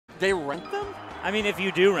They rent them? I mean, if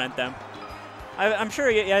you do rent them. I'm sure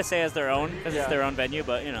ESA has their own, because it's their own venue,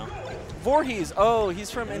 but, you know. Voorhese. Oh, he's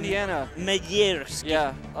from Indiana. Majersk.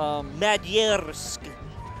 Yeah. Majersk.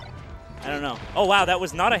 I don't know. Oh, wow, that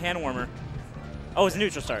was not a hand warmer. Oh, it's a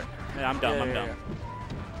neutral start. Yeah, I'm dumb. I'm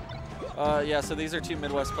dumb. Yeah, so these are two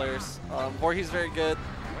Midwest players. Voorhese very good.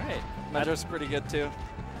 Right. Majersk pretty good, too.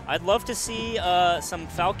 I'd love to see some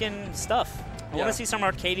Falcon stuff. I want to see some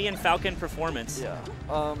Arcadian Falcon performance. Yeah.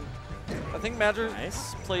 I think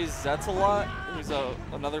Majersk plays Zetz a lot. He's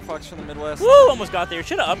another Fox from the Midwest. Woo! Almost got there.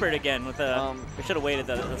 Should have uppered again with the. We should have waited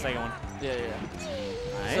the second one. Yeah.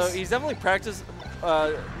 Nice. So he's definitely practiced.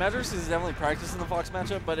 Majersk is definitely practicing the Fox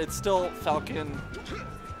matchup, but it's still Falcon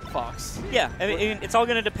Fox. Yeah, I mean, it's all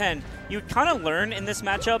going to depend. You kind of learn in this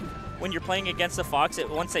matchup when you're playing against the Fox.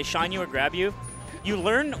 Once they shine you or grab you, you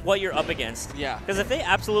learn what you're up against. Yeah. Because if they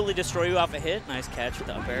absolutely destroy you off a hit, nice catch with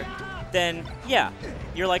the up air, then yeah,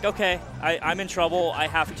 you're like, okay, I'm in trouble. I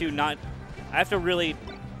have to really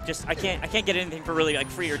just, I can't get anything for really like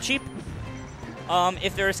free or cheap.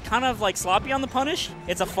 If there's kind of like sloppy on the punish,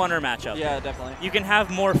 it's a funner matchup. Yeah, definitely. You can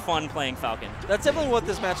have more fun playing Falcon. That's definitely what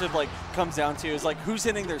this matchup like comes down to, is like who's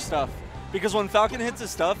hitting their stuff. Because when Falcon hits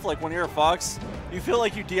his stuff, like when you're a Fox, you feel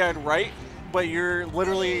like you DI'd right, but you're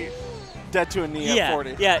literally dead to a knee at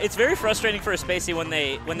 40. Yeah, it's very frustrating for a Spacey when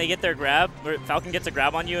they get their grab, or Falcon gets a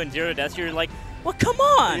grab on you and 0 to death, you're like, well, come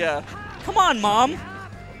on. Yeah. Come on, Mom.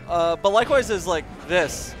 But likewise is like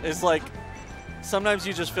this, is like sometimes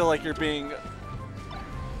you just feel like you're being,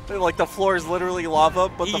 like the floor is literally lava,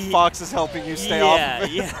 but the Fox is helping you stay off of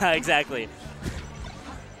it. Yeah, exactly.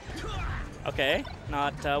 Okay,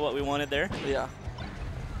 not what we wanted there. Yeah.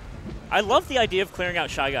 I love the idea of clearing out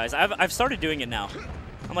Shy Guys. I've started doing it now.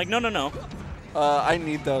 I'm like, no. I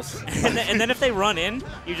need those. and then if they run in,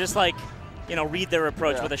 you just like, read their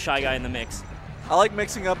approach with a Shy Guy in the mix. I like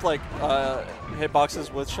mixing up like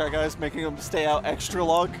hitboxes with Shy Guys, making them stay out extra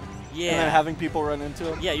long. Yeah. And then having people run into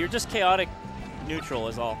them. Yeah, you're just chaotic neutral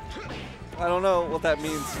is all. I don't know what that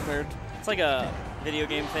means, nerd. It's like a video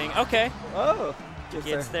game thing. Okay. Oh.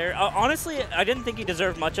 Gets there. Honestly, I didn't think he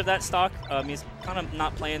deserved much of that stock. He's kind of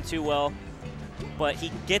not playing too well. But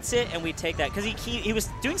he gets it, and we take that. Because he was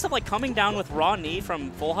doing stuff like coming down with raw knee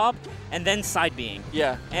from full hop and then side being.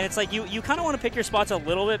 Yeah. And it's like you kind of want to pick your spots a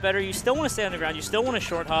little bit better. You still want to stay on the ground. You still want to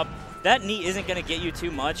short hop. That knee isn't going to get you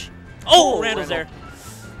too much. Oh, Randall's there.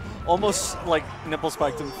 Almost like nipple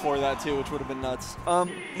spiked him before that too, which would have been nuts.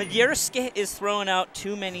 Majersk is throwing out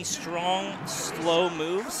too many strong, slow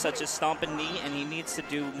moves, such as stomp and knee, and he needs to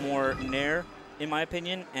do more nair, in my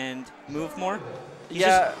opinion, and move more.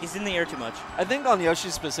 He's in the air too much. I think on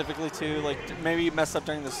Yoshi specifically too, like maybe he messed up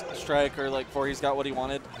during the strike or like before he's got what he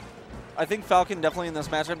wanted. I think Falcon definitely in this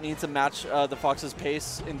matchup needs to match the Fox's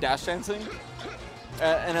pace in dash dancing.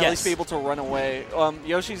 And at least be able to run away.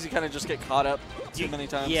 Yoshi's, you kind of just get caught up too many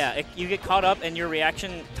times. Yeah, you get caught up and your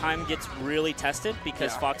reaction time gets really tested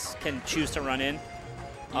because Fox can choose to run in.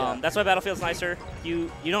 That's why Battlefield's nicer. You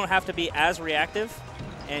don't have to be as reactive,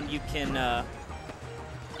 and you can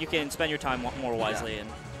spend your time more wisely and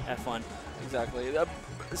have fun. Exactly.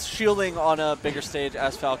 Shielding on a bigger stage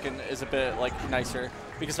as Falcon is a bit like nicer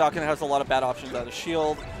because Falcon has a lot of bad options out of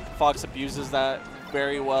shield. Fox abuses that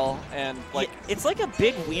very well, and like it's like a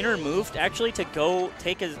big wiener move actually to go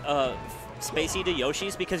take a Spacey to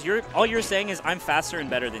Yoshi's because all you're saying is I'm faster and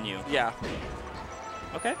better than you. Yeah.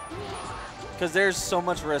 Okay. Because there's so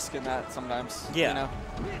much risk in that sometimes. Yeah. You know?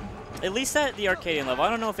 At least at the Arcadian level. I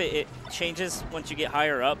don't know if it changes once you get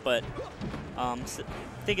higher up, but I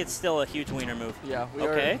think it's still a huge wiener move. Yeah.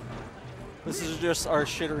 This is just our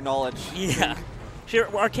shitter knowledge. Yeah. We're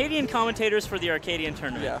Arcadian commentators for the Arcadian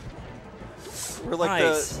tournament. Yeah. We're like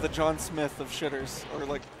the John Smith of shitters, or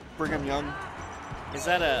like Brigham Young. Is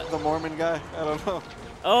that the Mormon guy? I don't know.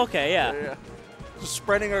 Oh, okay, yeah. Just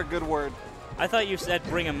spreading our good word. I thought you said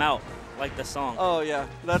bring him out, like the song. Oh, yeah.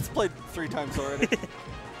 That's played 3 times already.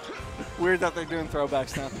 Weird that they're doing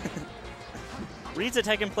throwbacks now. Reed's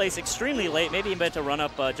attack in place extremely late. Maybe he meant to run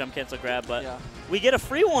up jump cancel grab, but we get a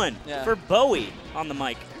free one for Bowie on the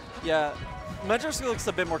mic. Yeah. Majersk looks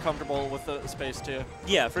a bit more comfortable with the space, too.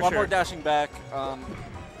 Yeah, for sure. A lot more dashing back,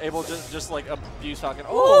 able to just like, abuse Falcon.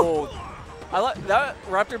 Oh! I like that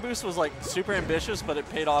Raptor boost was, like, super ambitious, but it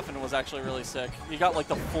paid off and it was actually really sick. You got, like,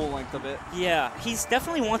 the full length of it. Yeah, he's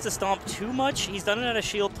definitely wants to stomp too much. He's done it at a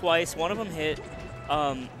shield twice. One of them hit.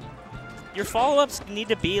 Your follow-ups need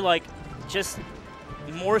to be, like, just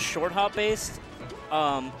more short hop based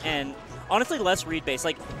and honestly less read based.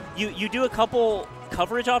 Like, you do a couple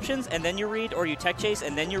coverage options and then you read, or you tech chase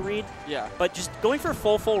and then you read. Yeah. But just going for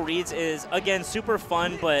full reads is, again, super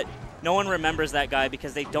fun, but no one remembers that guy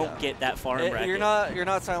because they don't get that far in bracket. You're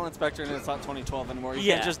not Silent Spectre, and it's not 2012 anymore. You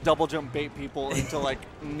can't just double jump bait people into like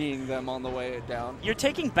kneeing them on the way down. You're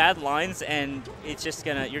taking bad lines, and it's just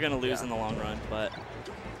you're gonna lose in the long run. But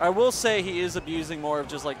I will say he is abusing more of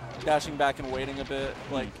just like dashing back and waiting a bit.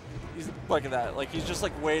 Like he's look at that. Like he's just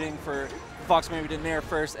like waiting for Fox maybe to nair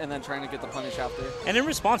first and then trying to get the punish after. And in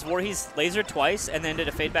response, Voorhese lasered twice and then did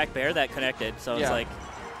a fade back bear that connected. So it's like,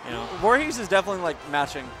 you know. Voorhese is definitely like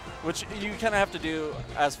matching, which you kind of have to do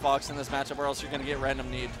as Fox in this matchup, or else you're going to get random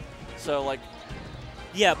need. So like.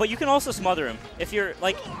 Yeah, but you can also smother him. If you're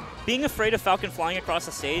like, being afraid of Falcon flying across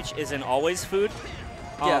the stage isn't always food.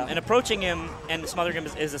 And approaching him and smothering him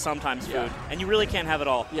is a sometimes food. And you really can't have it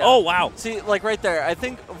all. Yeah. Oh, wow. See, like right there, I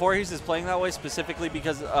think Voorhese is playing that way specifically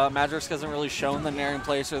because Majersk hasn't really shown the nair in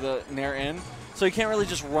place or the nair in. So he can't really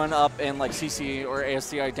just run up and like CC or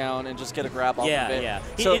ASCI down and just get a grab off of it. Yeah.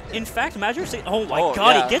 So in fact, Majersk, oh my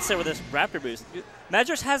god, he gets there with this Raptor boost.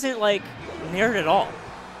 Majersk hasn't like naired at all.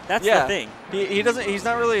 That's the thing. He doesn't. He's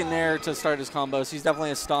not really a nair to start his combos. He's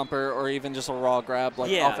definitely a stomper or even just a raw grab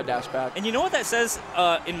like off a dash back. And you know what that says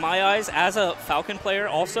in my eyes as a Falcon player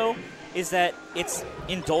also is that it's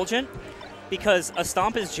indulgent because a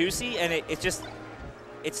stomp is juicy and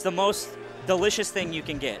it's the most delicious thing you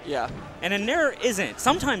can get. Yeah. And a nair isn't.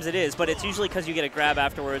 Sometimes it is, but it's usually because you get a grab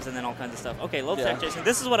afterwards and then all kinds of stuff. Okay, low tech chasing.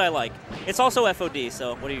 This is what I like. It's also FOD,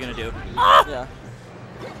 so what are you gonna do? Yeah.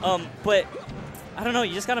 But I don't know.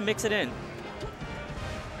 You just gotta mix it in.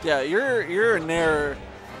 Yeah, you're a nair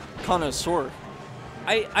connoisseur.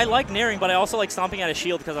 I like nairing, but I also like stomping out a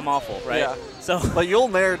shield because I'm awful, right? Yeah. So. But you'll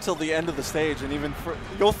nair till the end of the stage, and even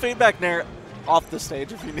you'll fade back nair off the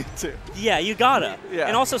stage if you need to. Yeah, you gotta. Yeah.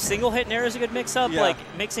 And also single hit nair is a good mix up. Yeah. Like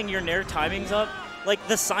mixing your nair timings up. Like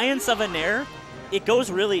the science of a nair, it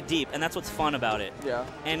goes really deep, and that's what's fun about it. Yeah.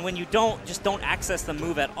 And when you don't access the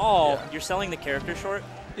move at all, you're selling the character short.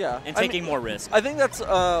 Yeah. And taking more risk. I think that's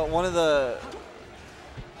one of the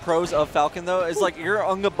pros of Falcon, though, is like your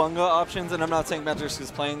Unga Bunga options, and I'm not saying Majersk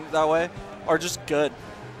is playing that way, are just good.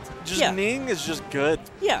 Just kneeing is just good.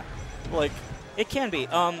 Yeah. Like. It can be.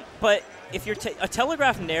 But if you're a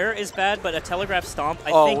telegraph nair is bad, but a telegraph stomp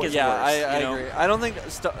I think is worse. I agree. I don't think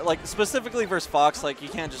like specifically versus Fox, like you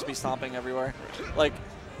can't just be stomping everywhere. Like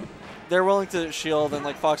they're willing to shield, and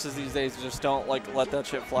like Foxes these days just don't like let that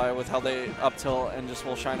shit fly with how they up tilt and just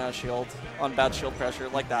will shine out shield on bad shield pressure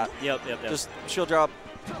like that. Yep. Just shield drop,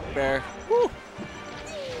 bear. Woo.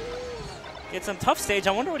 It's a tough stage.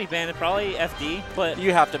 I wonder what he banned. Probably FD, but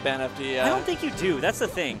you have to ban FD. Yeah. I don't think you do. That's the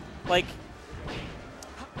thing. Like.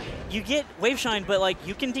 You get Wave Shine, but like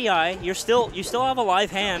you can DI. You still have a live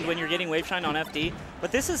hand when you're getting Wave Shine on FD.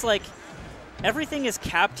 But this is like everything is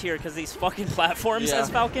capped here because these fucking platforms as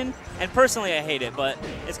Falcon. And personally, I hate it, but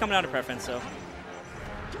it's coming down to preference. So.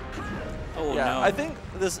 Oh no. I think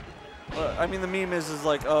this. I mean, the meme is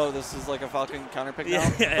like, oh, this is like a Falcon counter pick now.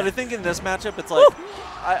 But I think in this matchup, it's like,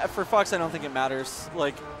 for Fox, I don't think it matters.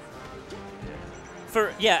 Like.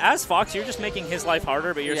 As Fox, you're just making his life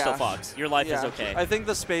harder, but you're still Fox. Your life is okay. I think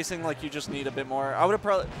the spacing, like, you just need a bit more. I would have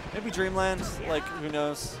probably, maybe Dreamland, like, who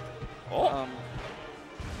knows.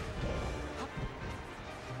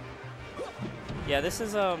 Yeah, this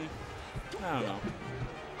is, I don't know.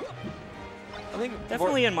 I think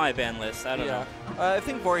definitely in my ban list. I don't know. I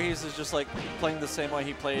think Voorhese is just, like, playing the same way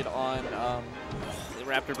he played on the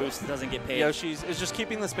Raptor boost doesn't get paid. Yoshi's is just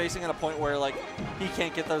keeping the spacing at a point where like he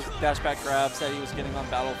can't get those dash back grabs that he was getting on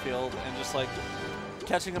Battlefield and just like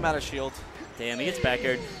catching him out of shield. Damn, he gets back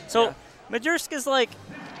aired. So Majersk is like,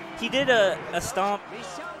 he did a stomp.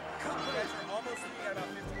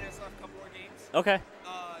 Okay.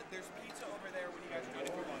 There's pizza over there when you guys are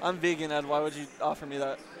done. I'm vegan, Ed. Why would you offer me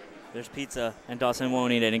that? There's pizza, and Dawson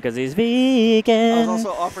won't eat it because he's vegan. I was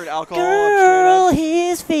also offered alcohol. Girl,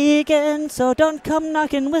 he's vegan, so don't come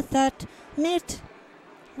knocking with that meat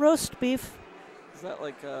roast beef. Is that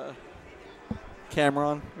like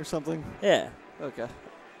Cameron or something? Yeah. Okay.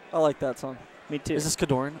 I like that song. Me too. Is this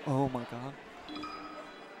Kadoran? Oh my god.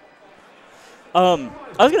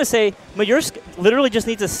 I was going to say, Majersk literally just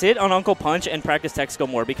needs to sit on Uncle Punch and practice text go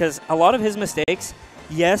more because a lot of his mistakes,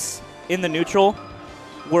 yes, in the neutral,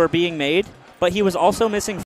 were being made, but he was also missing